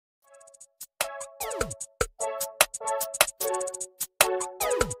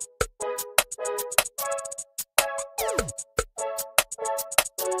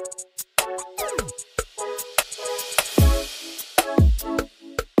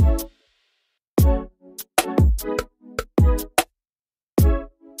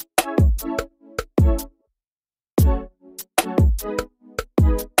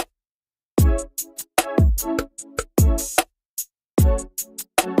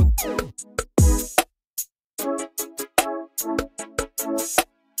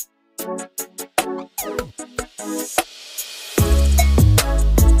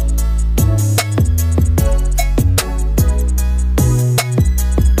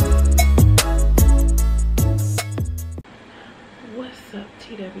What's up,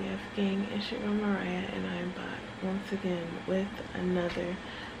 TWF gang? It's your girl Mariah, and I'm back once again with another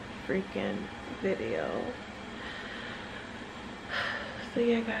freaking video. So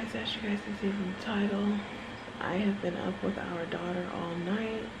yeah, guys, as you guys can see from the title, I have been up with our daughter all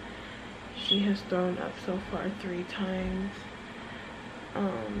night. She has thrown up so far 3 times.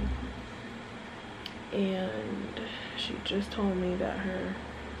 And she just told me that her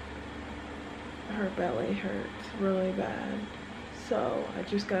belly hurts really bad. So I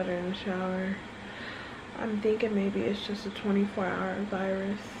just got her in the shower. I'm thinking maybe it's just a 24-hour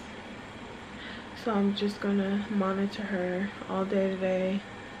virus. So I'm just gonna monitor her all day today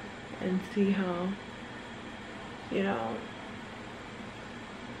and see how, you know,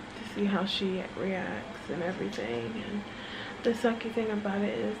 to see how she reacts and everything. And the sucky thing about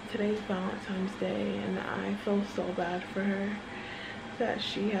it is today's Valentine's Day, and I feel so bad for her that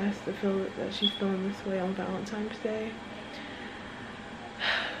she has to feel that she's feeling this way on Valentine's Day.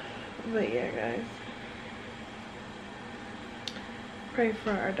 But yeah, guys, pray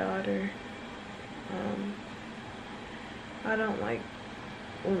for our daughter. I don't like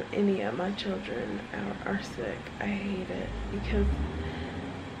when any of my children are sick. I hate it because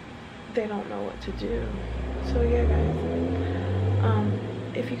they don't know what to do. So yeah, guys,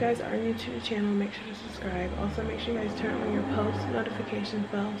 if you guys are new to the channel, make sure to subscribe. Also, make sure you guys turn on your post notifications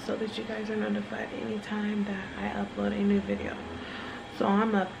bell so that you guys are notified anytime that I upload a new video. So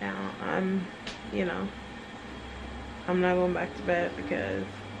I'm up now. You know, I'm not going back to bed because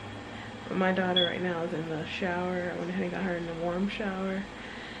my daughter right now is in the shower. I went ahead and got her in the warm shower.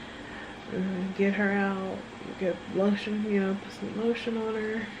 Get her out, get lotion, you know, put some lotion on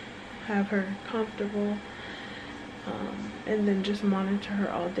her, have her comfortable, and then just monitor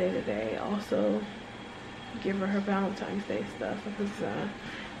her all day today. Also, give her Valentine's Day stuff because,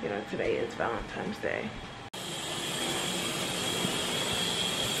 you know, today is Valentine's Day.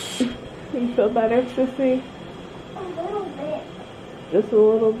 You feel better, sissy? A little bit. Just a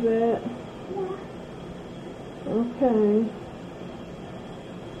little bit? Yeah. Okay.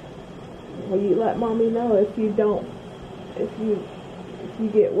 Well, you let mommy know if you don't, if you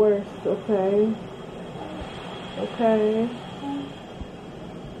get worse, okay? Okay?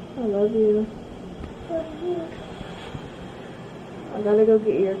 I love you. Love you. I gotta go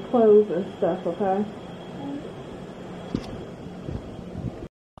get your clothes and stuff, okay?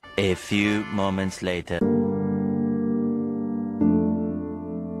 A few moments later.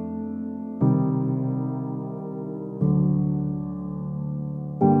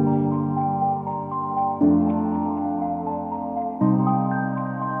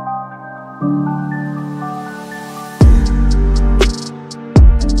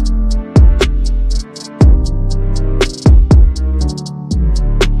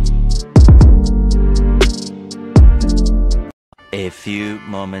 A few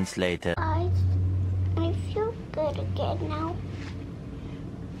moments later. I feel good again now.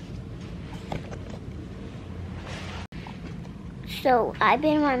 So I've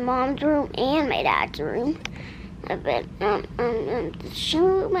been in my mom's room and my dad's room. I've been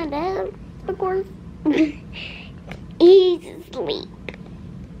showing my dad, of course. He's asleep.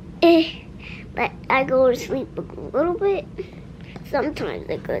 But I go to sleep a little bit. Sometimes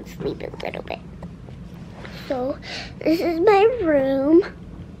I go to sleep a little bit. So this is my room.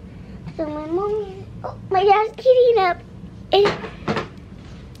 So my mom, my dad's getting up and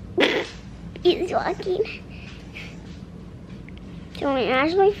he's walking. So my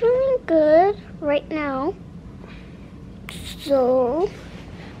dad's feeling good right now. So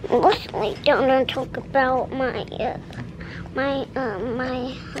let's lay down and talk about my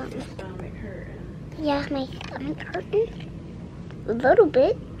Stomach hurting. yeah, my stomach hurting a little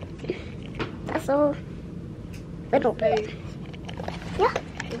bit. That's a little bit. Babe. Yeah.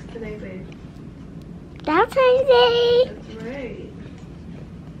 What's today, babe? Valentine's Day. That's right.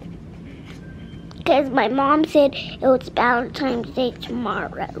 Because my mom said it was Valentine's Day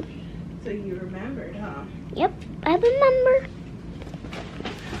tomorrow. So you remembered, huh? Yep, I remember.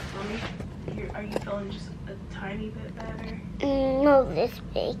 Mommy, are you feeling just a tiny bit better? No, this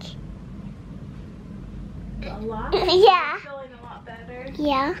big. A lot? Yeah. You're feeling a lot better?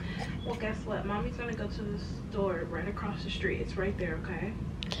 Yeah. Well, guess what? Mommy's gonna go to the store right across the street. It's right there, okay?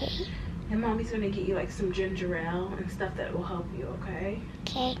 Okay. And Mommy's gonna get you like some ginger ale and stuff that will help you, okay?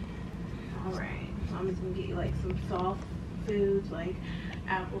 Okay. All right. Mommy's gonna get you like some soft foods like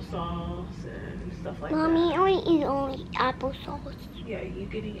applesauce and stuff like Mommy, that. I want to eat only applesauce. Yeah, you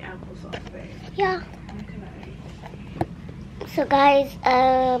can eat applesauce, babe. Yeah. Okay. So guys,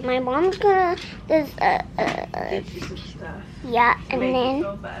 my mom's gonna Get you some stuff. yeah, To and make you then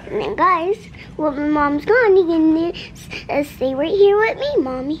feel better. guys, when my mom's gone, you can stay right here with me,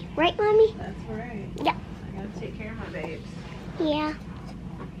 mommy. Right, mommy? That's right. Yeah. I gotta take care of my babes. Yeah.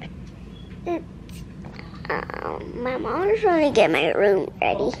 My mom's trying to get my room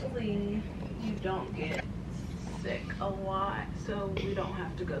ready. Hopefully you don't get sick a lot, so we don't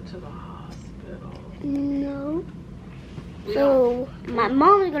have to go to the hospital. No. We So my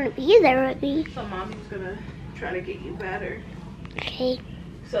mom's gonna be there with me. So Mommy's gonna try to get you better Okay.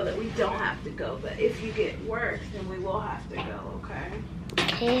 so that we don't have to go. But if you get worse, then we will have to go, okay?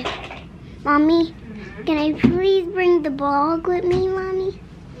 Okay. Mommy, can I please bring the dog with me, mommy?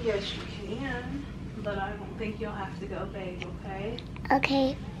 Yes, you can. But I don't think you'll have to go, babe, okay?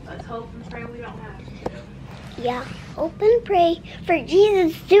 Okay. Let's hope and pray we don't have to. Yeah. Hope and pray for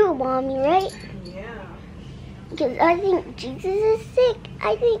Jesus too, mommy, right? Yeah. Because I think Jesus is sick.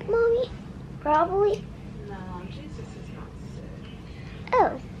 I think, mommy. Probably. No, Jesus is not sick.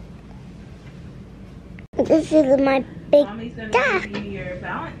 Oh. This is my big Mommy's gonna duck. give you your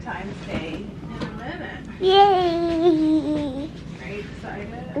Valentine's Day in a minute. Yay. Are you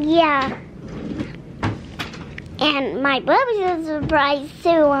excited? Yeah. And my brother's a surprise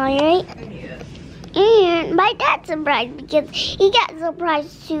too, mommy, right? Yes. And my dad's surprised because he got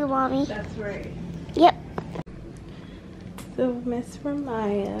surprised too, mommy. That's right. Yep. So Miss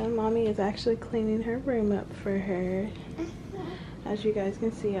Rah'Mya'S, Mommy is actually cleaning her room up for her. As you guys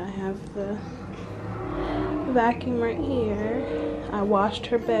can see, I have the vacuum right here. I washed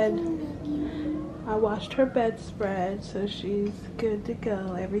her bedspread, so she's good to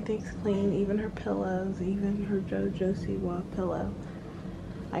go. Everything's clean, even her pillows, even her JoJo Siwa pillow.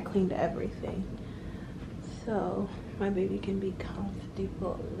 I cleaned everything, so my baby can be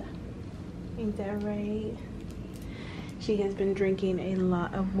comfortable. Ain't that right? She has been drinking a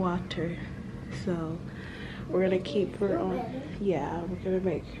lot of water, so we're gonna keep her on. Yeah, we're gonna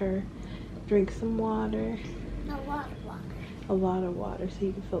make her drink some water. A lot of water. A lot of water, so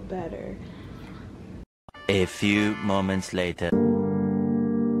you can feel better. A few moments later.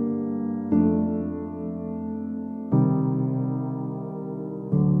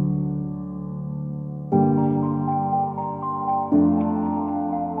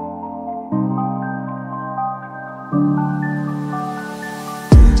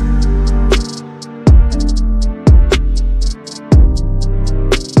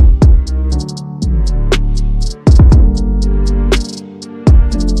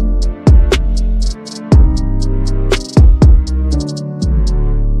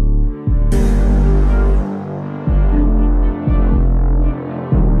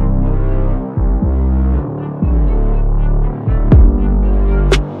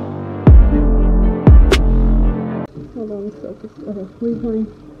 Hold on, focus. Okay, what are you playing?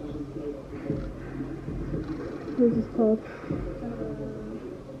 What is this called?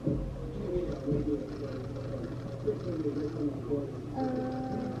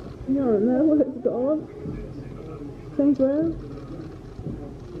 You don't know what it's called? Saints Row?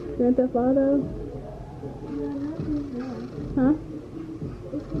 Grand Theft Auto? Huh?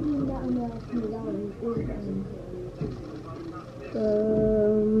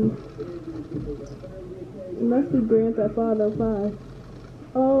 It must be Grand Theft Auto 5.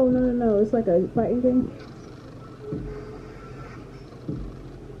 Oh, no. It's like a fighting game.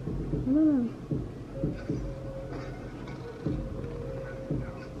 I don't know.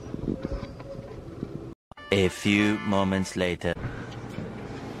 A few moments later.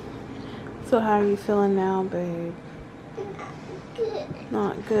 So how are you feeling now, babe?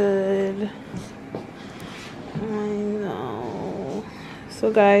 Not good. I know.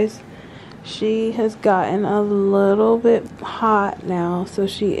 So guys, she has gotten a little bit hot now, so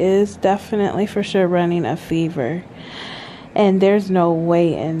she is definitely for sure running a fever. And there's no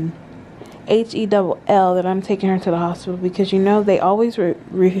way in HELL that I'm taking her to the hospital, because you know they always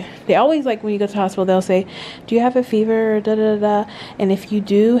they always, like, when you go to the hospital, they'll say, do you have a fever, or da da da. And if you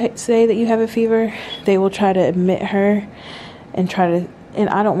do say that you have a fever, they will try to admit her and try to And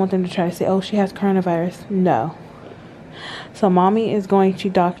I don't want them to try to say, oh, she has coronavirus. No. So mommy is going to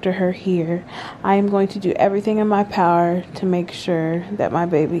doctor her here. I am going to do everything in my power to make sure that my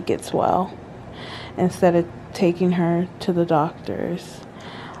baby gets well instead of taking her to the doctors,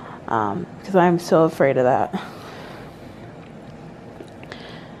 because I'm so afraid of that.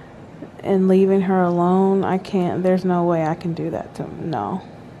 And leaving her alone, I can't. There's no way I can do that to no.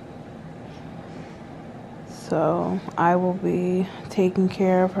 So I will be taking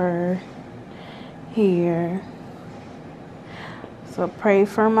care of her here. So pray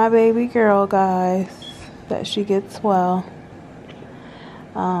for my baby girl, guys, that she gets well.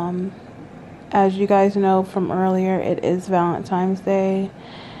 As you guys know from earlier, it is Valentine's Day,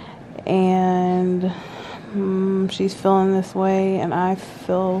 and she's feeling this way, and I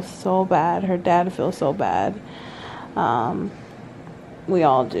feel so bad. Her dad feels so bad. We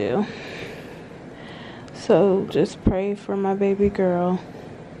all do. So just pray for my baby girl.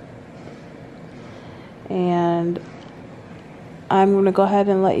 And I'm going to go ahead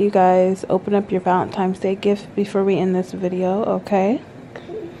and let you guys open up your Valentine's Day gift before we end this video, okay?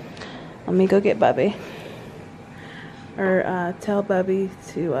 Let me go get Bubby. Or tell Bubby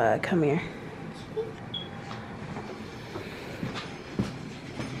to come here.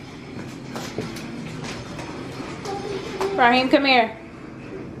 Raheem, come here.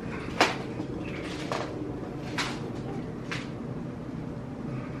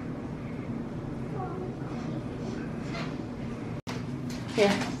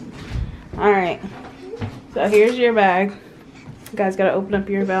 Here. Alright. So here's your bag. You guys gotta open up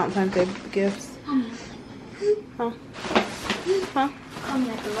your Valentine's Day gifts. Huh? Huh? I'm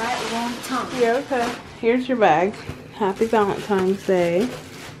at the right wrong time. Yeah, okay. Here's your bag. Happy Valentine's Day.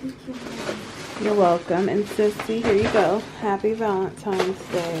 You're welcome. And Sissy, here you go. Happy Valentine's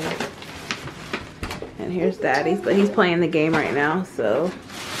Day. And here's Daddy's, but he's playing the game right now, so.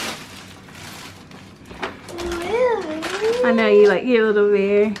 I know you like your little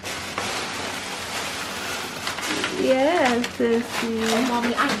bear. Yes, Sissy. Oh,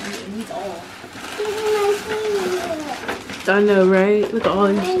 Mommy, I need these all. I know, right? Look at all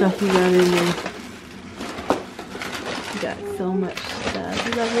this stuff you got in there. You got so much stuff.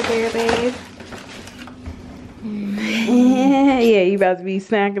 You love your bear, babe? Yeah, you about to be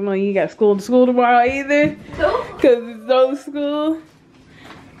snacking on. You got school tomorrow either? Because it's no school.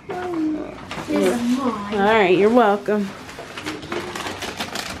 Alright, you're welcome.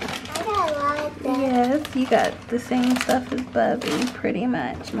 Yes, you got the same stuff as Bubby, pretty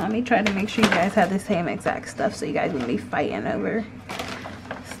much. Mommy tried to make sure you guys have the same exact stuff so you guys wouldn't be fighting over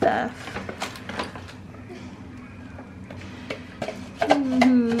stuff.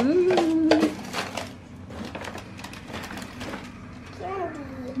 Candy.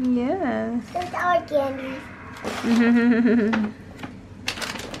 Yes. Those are candies.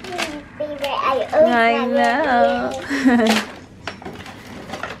 Favorite. I know.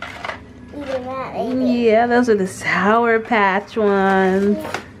 Yeah, those are the Sour Patch ones.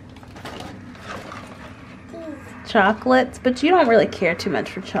 Chocolates, but you don't really care too much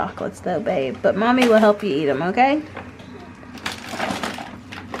for chocolates though, babe. But mommy will help you eat them, okay?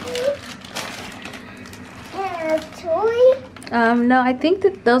 Toy? No, I think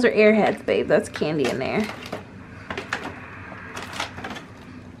that those are Airheads, babe. That's candy in there.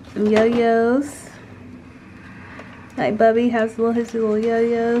 Yo-yos. Like Bubby has his little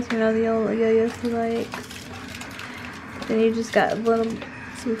yo-yos, you know, the old yo-yos he likes. Then you just got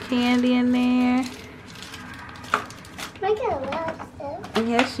some candy in there. I got a lot of stuff.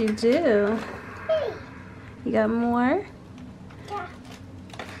 Yes, you do. Hey. You got more? Yeah.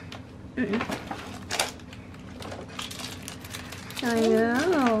 I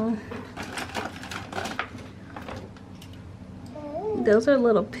know. Those are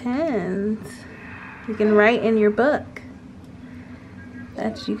little pens. You can write in your book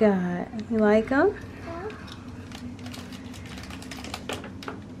that you got. You like them?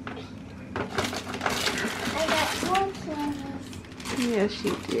 I got more candies. Yes,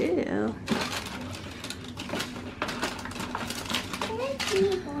 you do.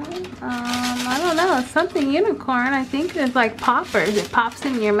 I don't know. It's something unicorn. I think it's like poppers. It pops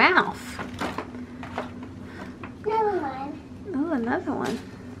in your mouth. Another one. Oh, another one.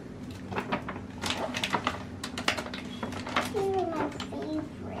 These are my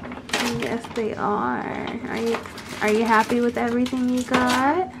favorite. Yes, they are. Are you happy with everything you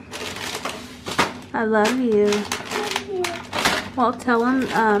got? I love you. Thank you. Well, tell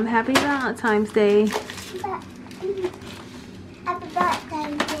them Happy Valentine's Day. Happy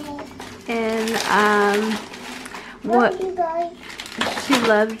Valentine's Day. And what? Love you guys. She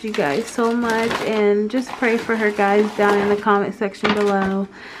loves you guys so much, and just pray for her, guys, down in the comment section below,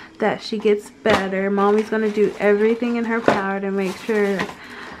 that she gets better. Mommy's gonna do everything in her power to make sure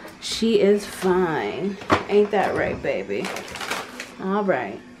she is fine. Ain't that right, baby? All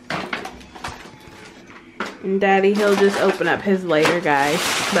right. And Daddy, he'll just open up his later, guys,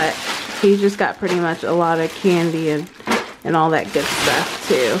 but he just got pretty much a lot of candy and all that good stuff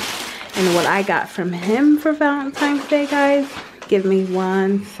too. And what I got from him for Valentine's Day, guys, give me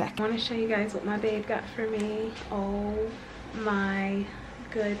 1 second. I want to show you guys what my babe got for me. Oh my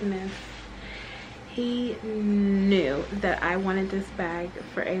goodness. He knew that I wanted this bag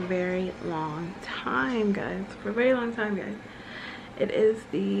for a very long time, guys. For a very long time, guys. It is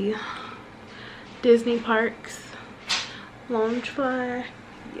the Disney Parks Loungefly.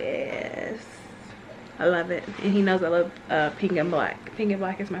 Yes. I love it. And he knows I love pink and black. Pink and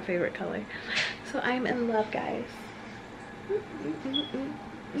black is my favorite color. So I'm in love, guys.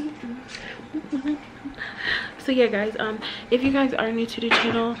 So yeah, guys, if you guys are new to the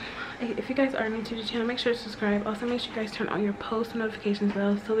channel, make sure to subscribe. Also, make sure you guys turn on your post notifications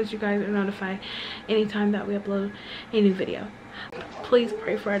bell so that you guys are notified anytime that we upload a new video. Please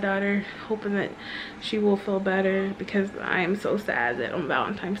pray for our daughter, hoping that she will feel better, because I am so sad that on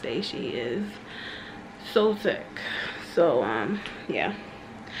Valentine's Day she is so sick. So yeah.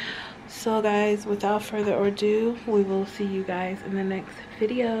 So guys, without further ado, we will see you guys in the next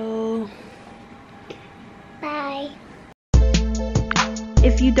video. Bye.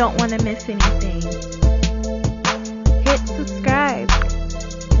 If you don't want to miss anything, hit subscribe.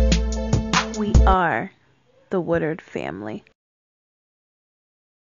 We are the Woodard family.